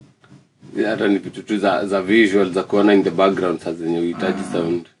hata ni vitu tu za visual za kuona in the background sasa zenye uhitaji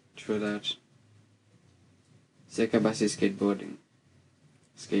sound. True that. Seka basi skateboarding.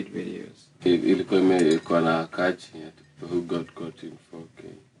 Skate videos. Ilikuwa imekuwa na catch who got caught in 4K.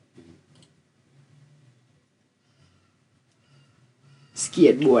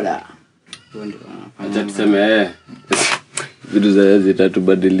 Skateboarder. Acha tuseme vitu za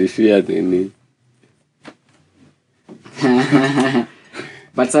zitatubadilishia nini.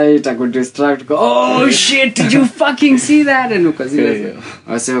 But I distract go, oh shit, did you fucking see that? And ukazile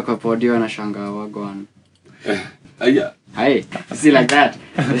wase kwa podio na shanga wagwan. Aya. Hey, see like that.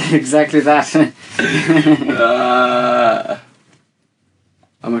 Exactly that.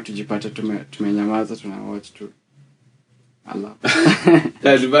 Ama tujipata tumenyamaza tuna watch tu. Allah.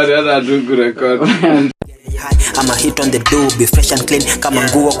 That's bad hata tu record. I'm a hit on the doobie, fresh and clean kama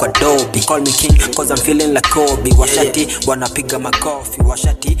nguo kwa dobi. Call me king cause I'm feeling like Kobe. Washati wanapiga makofi,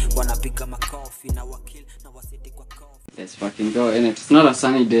 washati wanapiga makofi na wakil na wasiti kwa kofi. Let's fucking go in it. It's not a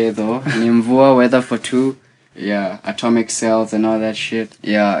sunny day though. Ni mvua, weather for two. Yeah, atomic cells and all that shit.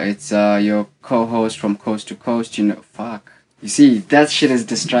 Yeah, it's your co-host from coast to coast, you know. Fuck. You see, that shit is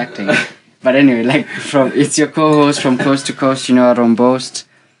distracting. But anyway, like it's your co-host from coast to coast, you know, I don't boast.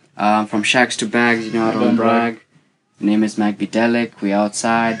 From shacks to bags, you know, I don't brag. Name is Magbidelic. We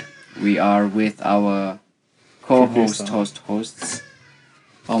outside. We are with our co-hosts.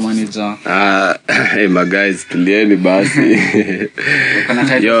 Our manager. Hey my guys, tulieni basi.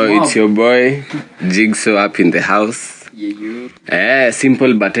 Yo, it's your boy Jigsaw up in the house.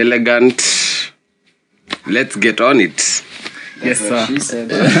 Simple but elegant. Let's get on it. Yes sir. She said.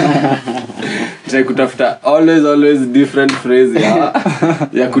 Try kutafuta always different phrase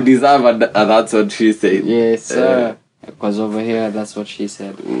ya kudeserve that's what she said. Yes sir. Because over here that's what she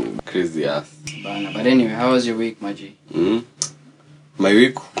said. Crazy ass. But anyway, how was your week, Maji? My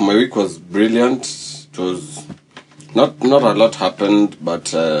week was brilliant. It was not a lot happened,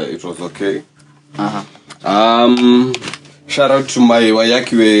 but it was okay. Shout out to my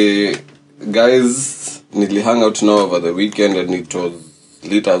Wayakiwe guys. Nili hang out now over the weekend and it was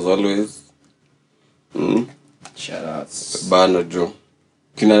lit as always. Shout outs. Bana Joe.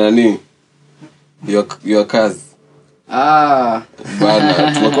 Kina nani? Your kazi. Bana,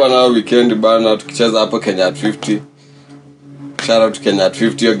 tumekuwa na weekend bana tukicheza hapo Kenya at 50. Shout out to Kenya at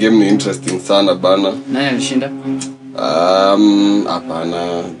 50. Your game ni interesting sana bana. Nani alishinda?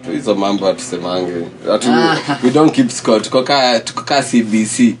 Hapana. Hizo mambo atusemange. We don't keep score. Tuko ka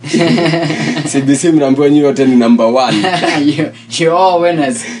CBC. CBC mnaambiwa nyinyi wote ni number 1. You all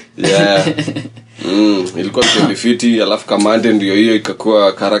winners. Yeah. Ilikuwa benefiti alafu kamande ndio hiyo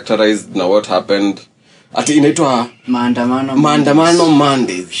ikakuwa characterized na what happened. Ati inaitwa Maandamano Man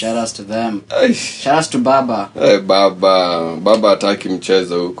Days. Shout outs to them. Shout outs to Baba. Baba hataki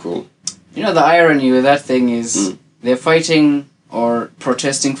mchezo huko. You know the irony with that thing is they're fighting or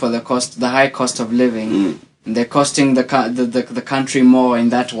protesting for the high cost of living. And they're costing the country more in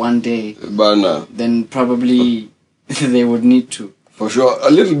that one day. Bana. Than probably they would need to. For sure.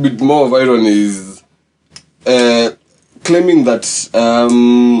 A little bit more of irony is claiming that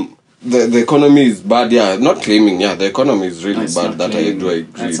the economy is bad. Yeah, not claiming. Yeah, the economy is really bad. That I do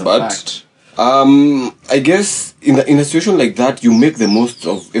agree. That's but I guess in a situation like that, you make the most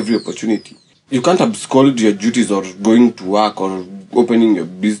of every opportunity. You can't abscond your duties or going to work or opening your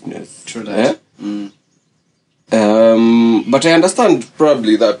business. True that. But I understand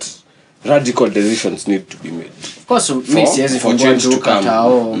probably that radical decisions need to be made. Of course, makes sense if you go to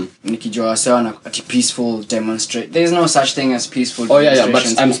Katao, nikijua sawa ati peaceful demonstrate. There is no such thing as peaceful demonstrations.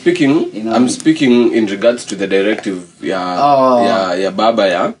 But I'm speaking in regards to the directive.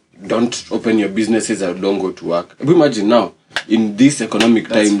 Baba, don't open your businesses or don't go to work. Imagine now in these economic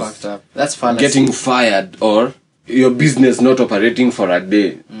times that's fallacy. Getting fired or your business not operating for a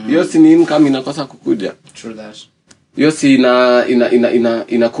day. Hiyo si ni income inakosa kukuja. True that. Hiyo si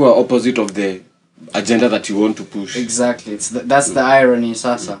inakuwa opposite of the agenda that you want to push. Exactly. That's the irony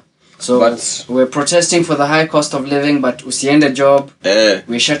sasa. So we're protesting for the high cost of living, but usiende job.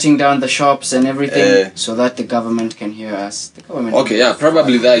 We're shutting down the shops and everything so that the government can hear us. The government. Okay, yeah,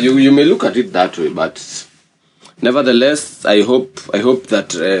 probably that you may look at it that way, but nevertheless, I hope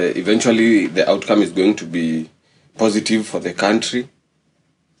that eventually the outcome is going to be positive for the country.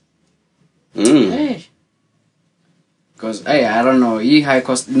 Because I don't know, high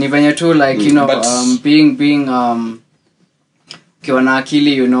cost ni venye tu like you know being kiwana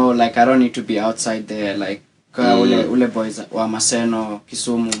akili, you know, like I don't need to be outside there like ule boys wa Maseno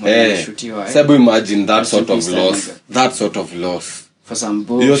Kisumu shootiwa. Sabu imagine that sort of loss. For some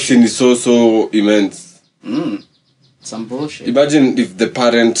bullshit. Your sin is so immense. Some bullshit. Imagine if the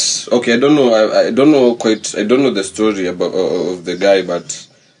parent... Okay, I don't know. I don't know quite... I don't know the story about of the guy, but...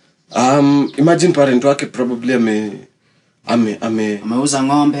 imagine parent wake probably ameuza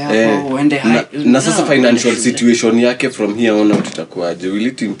ng'ombe hapo uende na sasa financial situation yake from here on out itakuwaje? Will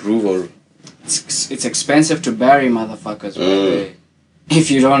it improve or... It's expensive to bury motherfuckers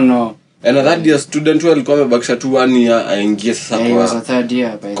if you don't know. And that year student who alikuwa amebakisha tu 1 year aingie sasa he was a third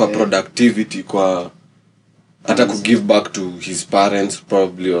year by kwa productivity kwa hata ku give back to his parents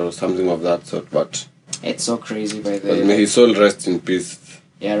probably or something of that sort, but it's so crazy by the way. May his soul rest in peace.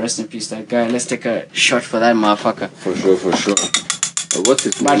 Yeah, rest in peace that guy. Let's take a shot for that motherfucker. For sure. What's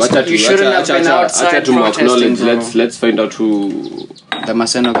his name? But you shouldn't have been outside protesting. Let's find out who the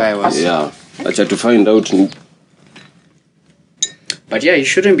Maseno guy was. Yeah, acha to find out. But yeah, you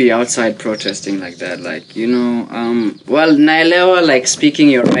shouldn't be outside protesting like that. Like, you know, well, naelewa, like, speaking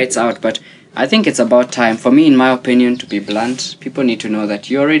your rights out, but I think it's about time. For me, in my opinion, to be blunt, people need to know that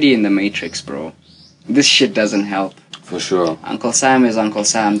you're already in the matrix, bro. This shit doesn't help. For sure. Uncle Sam is Uncle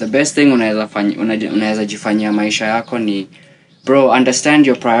Sam. The best thing unaweza jifanyia maisha yako ni, bro, understand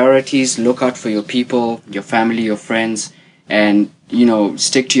your priorities, look out for your people, your family, your friends, and, you know,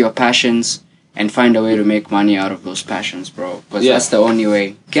 stick to your passions and find a way to make money out of those passions, bro. Because that's the only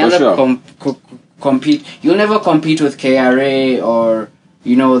way. Can't compete. You'll never compete with KRA or,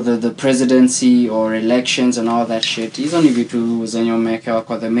 you know, the presidency or elections and all that shit. Hizo ni vitu zenye umewekewa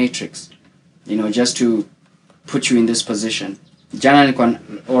kwa the matrix. You know, just to put you in this position. Jana nilikuwa,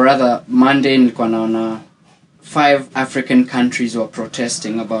 or rather Monday nilikuwa naona 5 African countries were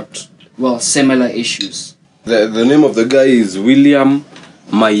protesting about, well, similar issues. The name of the guy is William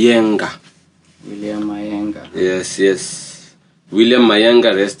Mayenga. William Mayenga. Yes. William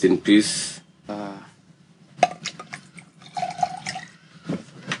Mayenga, rest in peace.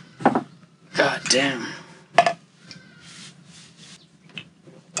 God damn.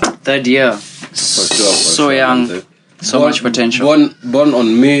 3rd year. So young. So much potential. Born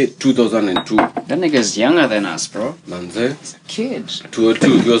on May 2002. That nigga's younger than us, bro. Manze. He's a kid.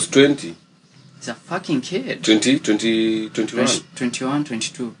 202. He was 20. He's a fucking kid. 21. 21,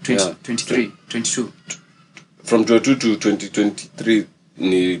 22, 23, 22. From 22 to 2023,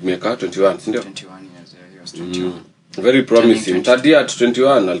 ni meka 21, sindio? 21 years, yeah, he was 21. Very promising. 30 at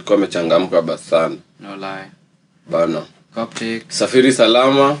 21, alikuwa amechangamka basana. No lie. Bana. Coptic. Safiri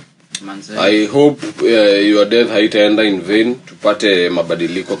salama. Manze. I hope your death haitaenda in vain. Tupate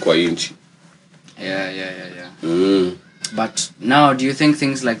mabadiliko kwa inchi. Yeah. But now, do you think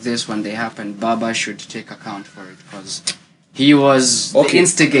things like this, when they happen, Baba should take account for it? Because he was the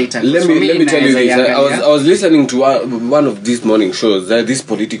instigator. Let me tell you this. I was listening to one of these morning shows, these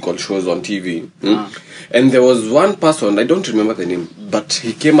political shows on TV. And there was one person, I don't remember the name, but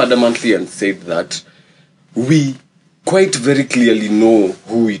he came adamantly and said that we quite very clearly know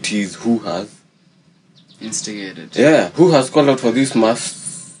who it is who has instigated. Yeah, who has called out for this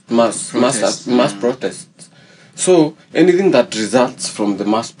mass protests. So anything that results from the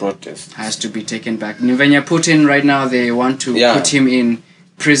mass protest has to be taken back. Nivenya Putin right now, they want to put him in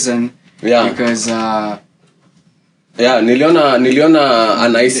prison because niliona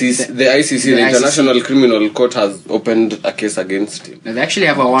an ICC, the International Criminal Court has opened a case against him. Now, they actually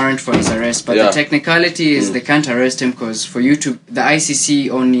have a warrant for his arrest, but the technicality is they can't arrest him because for you to, the ICC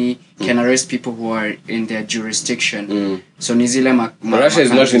only can arrest people who are in their jurisdiction. So Nizile Russia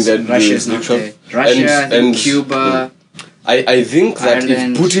is not in their jurisdiction. Russia and Cuba. I think that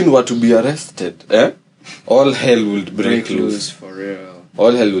Ireland. if Putin were to be arrested, all hell would break loose. For real.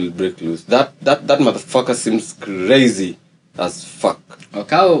 All hell will break loose. That motherfucker seems crazy as fuck.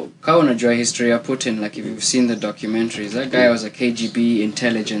 Kau unajua history ya Putin, like if you've seen the documentaries, that guy was a KGB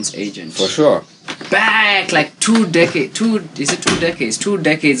intelligence agent. For sure. Back like 2 decades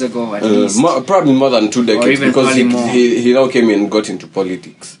ago at least. Probably more than 2 decades, because he now came and got into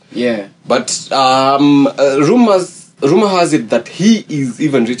politics. Yeah. But rumor has it that he is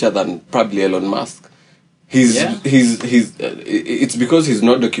even richer than probably Elon Musk. It's because he's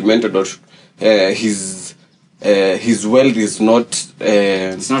not documented, or his wealth is not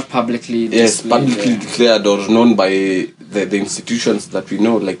it's not publicly declared or known by the institutions that we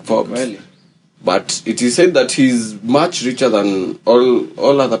know, like Forbes. Really? But it is said that he's much richer than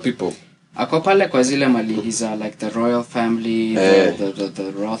all other people. Ako pale kwa zile maligiza, like the royal family,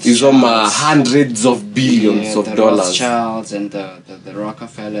 the Rothschilds. He's on hundreds of billions of the dollars. Rothschilds and the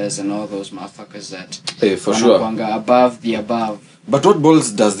Rockefellers and all those motherfuckers that for sure above the above. But what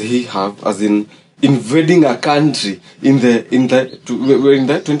balls does he have, as in invading a country in the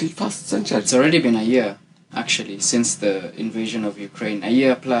 21st century? It's already been a year. actually, since the invasion of Ukraine. A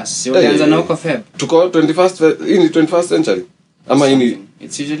year plus. Ulianza na huko Feb. Tuko 21st century. Ama ini.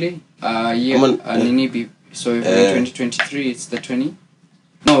 It's usually a year. So if in 2023, it's the 20.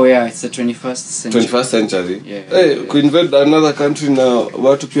 No, yeah, it's the 21st century. 21st century. Yeah. Kuinvade another country na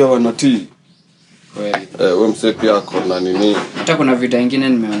watu pia wanatii. Kweli. Wewe mse pia kuna nini? Hata kuna video nyingine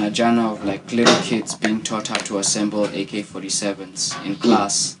nimeona jana of like little kids being taught how to assemble AK-47s in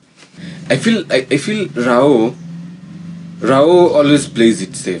class. I feel Rao always plays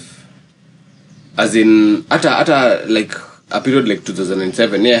it safe. As in ata like a period like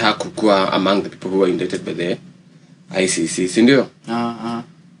 2007 yeah hakukuwa among the people who were indicted by the ICC, si ndio?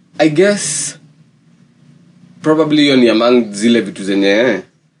 I guess probably yoni among zile vitu zenye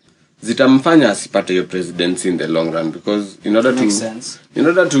zitamfanya asipate your presidency in the long run, because in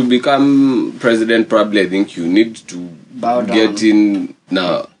order to become president, probably I think you need to get in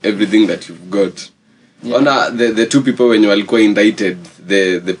now everything that you've got. Ona the two people when you walikuwa indicted,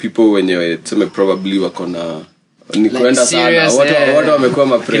 the people when you tuseme probably wako na ni kwenda sana watu wamekuwa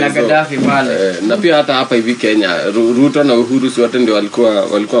mapreso na pia hata hapa hivi Kenya Ruto na Uhuru si wote ndio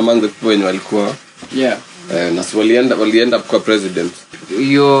walikuwa among the people when walikuwa na walienda kwa president.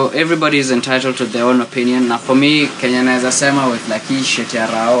 Everybody is entitled to their own opinion. Na for me, Kenya naweza sema with like hii shit ya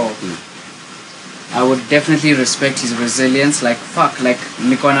Rao, I would definitely respect his resilience. Like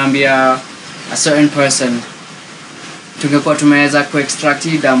niko naambia a certain person tungekuwa tumeweza kuextract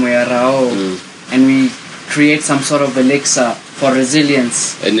hii damu ya Rao and we create some sort of elixir for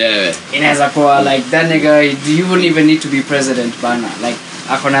resilience. Inaweza kuwa like that nigga, you wouldn't even need to be president bana. Like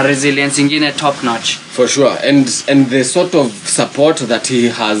akona resilience ingine top notch for sure, and the sort of support that he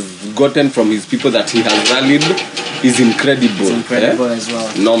has gotten from his people that he has rallied is incredible. It's incredible as well.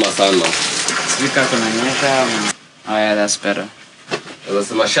 Noma sana. Sika kuna nyesha. Oh yeah, that's better.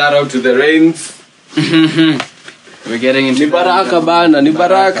 Lazima shout out to the rains. We're getting into ni baraka bana, ni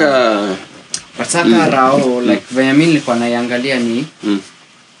baraka. Pataka Rao like venye mimi nilikuwa naiangalia ni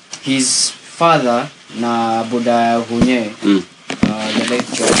his father na Buda Hunye. The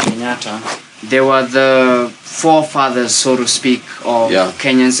late George Kenyatta, they were the forefathers, so to speak, of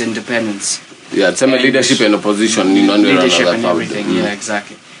Kenyan's independence. Yeah, it's a leadership and opposition in one way or another. Leadership and everything, yeah,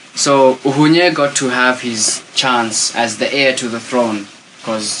 exactly. So Uhunye got to have his chance as the heir to the throne,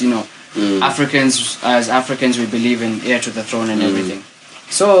 because as Africans we believe in heir to the throne and everything.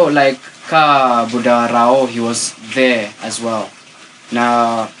 So like Ka Buddha Rao, he was there as well.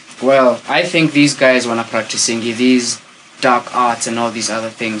 Now, well, I think these guys wanna practicing these dark arts and all these other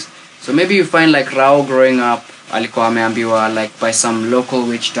things. So maybe you find like Rao growing up, alikuwa ameambiwa like by some local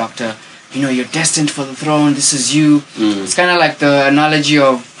witch doctor, you're destined for the throne, this is you. It's kind of like the analogy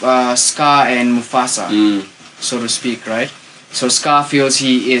of Scar and Mufasa, so to speak, right? So Scar feels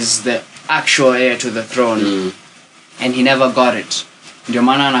he is the actual heir to the throne, and he never got it. Ndio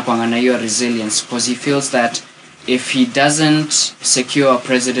maana anakuanga na hiyo resilience, because he feels that if he doesn't secure a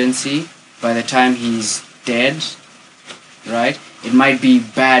presidency by the time he's dead, right, it might be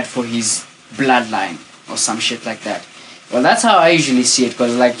bad for his bloodline or some shit like that. Well, that's how I usually see it,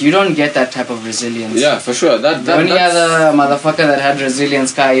 because like you don't get that type of resilience. Yeah, for sure. The only other motherfucker that had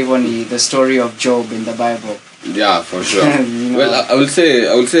resilience ka even the story of Job in the Bible. Yeah, for sure. Well, I will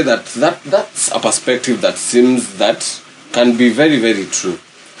say that's a perspective that seems that can be very, very true.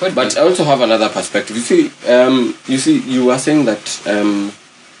 But I also have another perspective. You see, you were saying that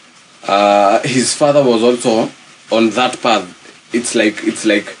his father was also on that path. It's like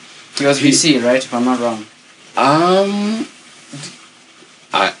he was VC, right? If I'm not wrong. I'm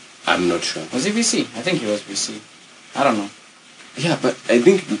not sure. Was he VC? I think he was VC. I don't know. Yeah, but I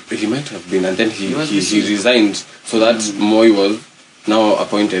think he might have been, and then he resigned, so that Moi was now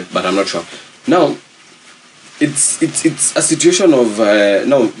appointed, but I'm not sure. Now, it's a situation of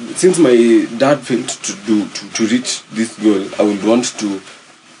now, since my dad failed to reach this goal, I would want to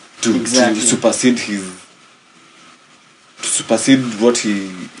supersede what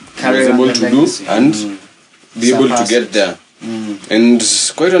he was able to do and be able to get there. And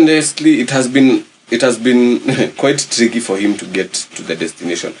quite honestly, it has been quite tricky for him to get to the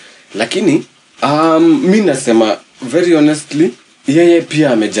destination. Lakini mi nasema very honestly, yeye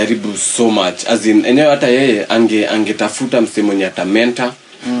pia amejaribu so much, as in enyewe hata yeye angetafuta mse mwenye atamenta,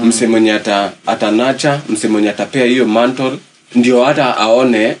 mse mwenye atanacha, mse mwenye atapea hiyo mantle, ndio hata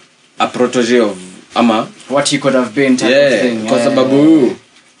aone a protege of ama what he could have been type of thing. Kwa sababu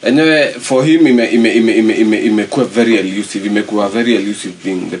enyewe for him imekuwa very elusive, imekuwa very elusive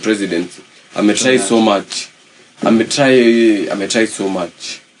being the president. Ametry so much.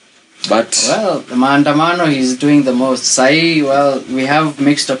 But the Maandamano, he's doing the most. Sai, we have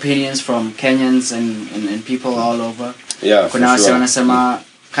mixed opinions from Kenyans and people all over. Yeah, kuna wase wanasema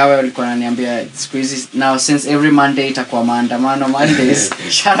kawe walikuwa wananiambia siku hizi now since every Monday itakuwa Maandamano Man Days.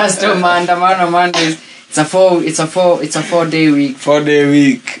 Shout out to Maandamano Man Days. It's a 4-day week. 4-day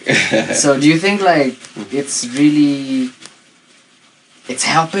week. So do you think like it's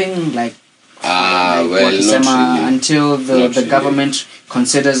helping like well, not really. Until the government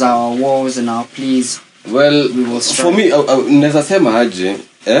considers our woes and our pleas? Well, we will for me, naweza sema aje,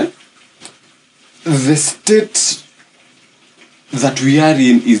 the state that we are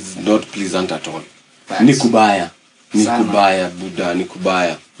in is not pleasant at all. Ni kubaya buda, ni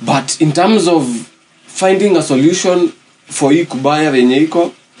kubaya. But in terms of finding a solution for hii kubaya venye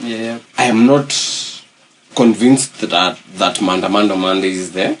iko, I am not convinced that Maandamano Man Days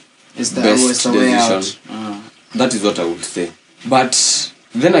is the best decision. That is what I would say. But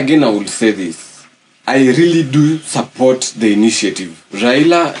then again, I would say this. I really do support the initiative.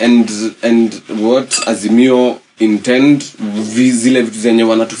 Raila and what Azimio intend zile vitu zenye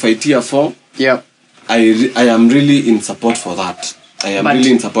wanatufaitia for. Yep. I am really in support for that. I have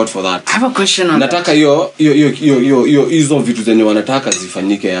a question on nataka hiyo hizo vitu zenye wanataka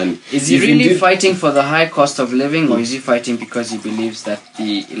zifanyike yani. Is he really fighting for the high cost of living or is he fighting because he believes that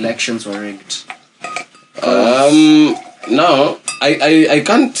the elections were rigged? Now I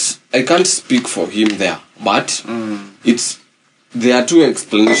can't speak for him there, but there are two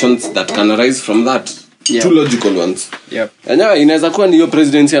explanations that can arise from that. Two logical ones. Yep. Inaweza kuwa ni hiyo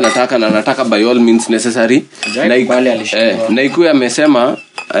presidency anataka by all means necessary. Na ikuwe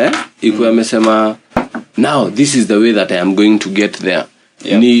amesema now this is the way that I am going to get there.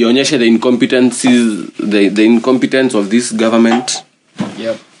 Nionyeshe the incompetence of this government.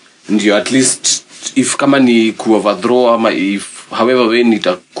 Yep. Ndio at least if kama ni overthrow ama if however way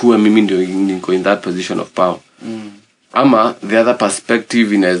nitakuwa mimi ndio niko in that position of power. Ama the other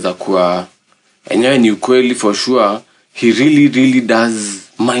perspective inaweza kuwa enyewe ni ukweli for sure he really does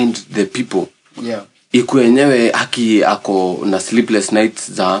mind the people. Ikuwe enyewe ako na sleepless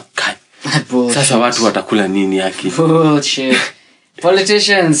nights za kai. Sasa watu watakula nini haki? Bullshit.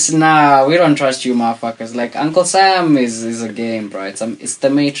 Politicians, nah, we don't trust you motherfuckers. Like Uncle Sam is a game, bro. It's the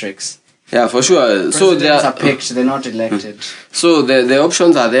Matrix. Yeah, for sure. So they are picked, they're not elected. So the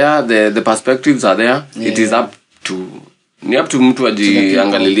options are there, the perspectives are there. It is up to mtu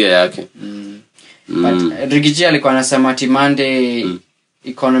ajiangalilia yake. But Rigiji alikuwa anasema Monday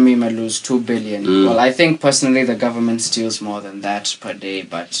economy may lose 2 billion. Well, I think personally the government steals more than that per day,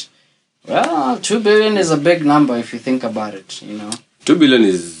 but 2 billion is a big number if you think about it, you know. 2 billion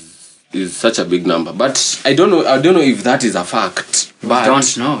is such a big number, but I don't know if that is a fact. But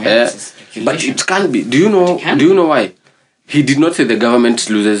don't know. But it can be. Do you know why? He did not say the government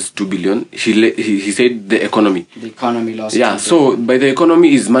loses 2 billion. He said the economy. The economy lost. Yeah, so by the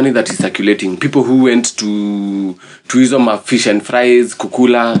economy is money that is circulating. People who went to hizo fish and fries,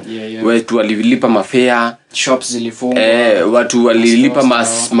 kukula, watu walilipa mafare, shops zilifungwa, watu walilipa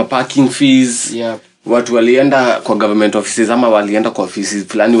parking fees. Watu walienda kwa government offices ama walienda kwa offices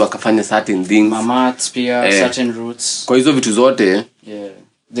fulani wakafanya certain things. Mamats pia certain routes. Kwa hizo vitu zote.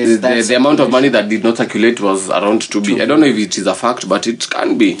 The amount of money that did not circulate was around 2 billion. I don't know if it is a fact, but it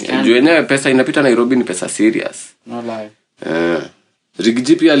can be. Yenyewe pesa inapita Nairobi ni pesa serious. No lie.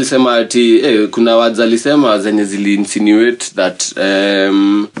 Rigiji pia alisema ati kuna words alisema zenye zili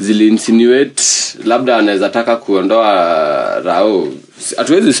insinuate labda anaweza taka kuondoa Rao.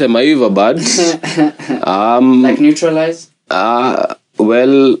 Hatuwezi sema hivyo but like neutralize?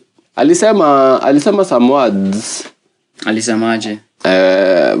 Well, alisema some words. Alisemaje?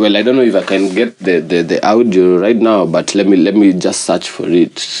 Well, I don't know if I can get the audio right now, but let me just search for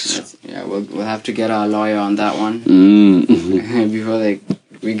it. Yeah, we'll have to get our lawyer on that one before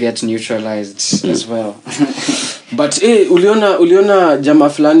we get neutralized as well. But uliona jamaa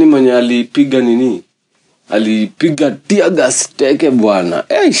fulani mwenye alipiga tear gas teke bwana.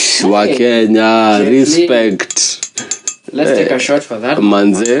 Wa Kenya, respect. Let's take a shot for that.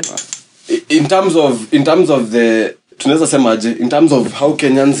 Manze. In terms of the tunaweza sema aje, in terms of how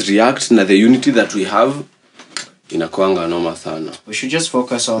Kenyans react na the unity that we have, inakuanga noma sana. We should just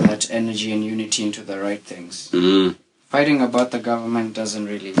focus all that energy and unity into the right things. Fighting about the government doesn't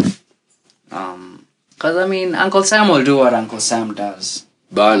really because I mean Uncle Sam will do what Uncle Sam does.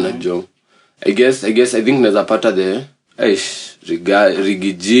 Bana Joe. I think naweza pata the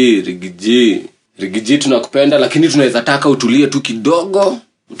Rigiji tunakupenda lakini tunaweza taka utulie tu kidogo.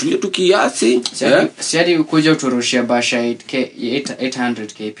 Utulie tu kiasi. Siadi ukuja uturushia basha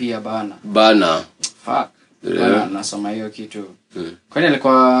 800k pia bana. Bana. Fuck. nasoma hiyo kitu. Kwani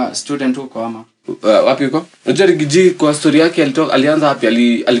alikuwa student huko ama wapi huko? Unajua Rigiji kwa story yake alianza hapi,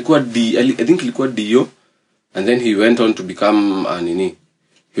 alikuwa I think ilikuwa DO, and then he went on to become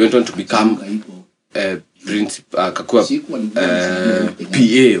principal, akakuwa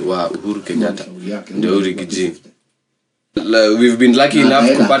PA wa Uhuru Kenyatta. Ndio Rigiji. We've been lucky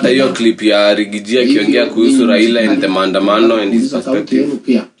enough kupata hiyo clip ya Rigiji akiongea kuhusu Raila and the maandamano and his perspective.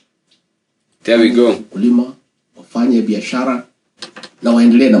 There we go. Kulima, wafanye biashara na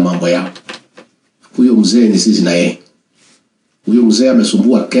waendelee na mambo yao. Huyo mzee ni sisi na yeye. Huyo mzee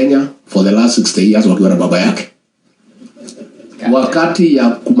amesumbua Kenya for the last 60 years wakiwa na baba yake. Wakati ya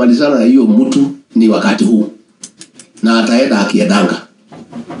kumalizana na hiyo mtu ni wakati huu. Na ataenda akiendanga.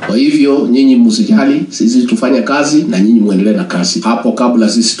 Kwa hivyo nyinyi msijali, sisi tufanye kazi na nyinyi muendelee na kazi. Hapo kabla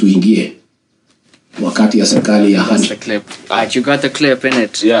sisi tuingie wakati ya serikali ya That's the clip. You got the clip in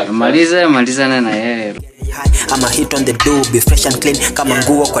it. Yeah. Maliza na yeye. I'm a hit on the doobie, fresh and clean kama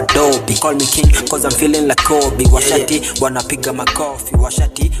nguo kwa dobi. Call me king cause I'm feeling like Kobe. Washati wanapiga makofi,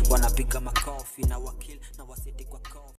 washati wanapiga makofi na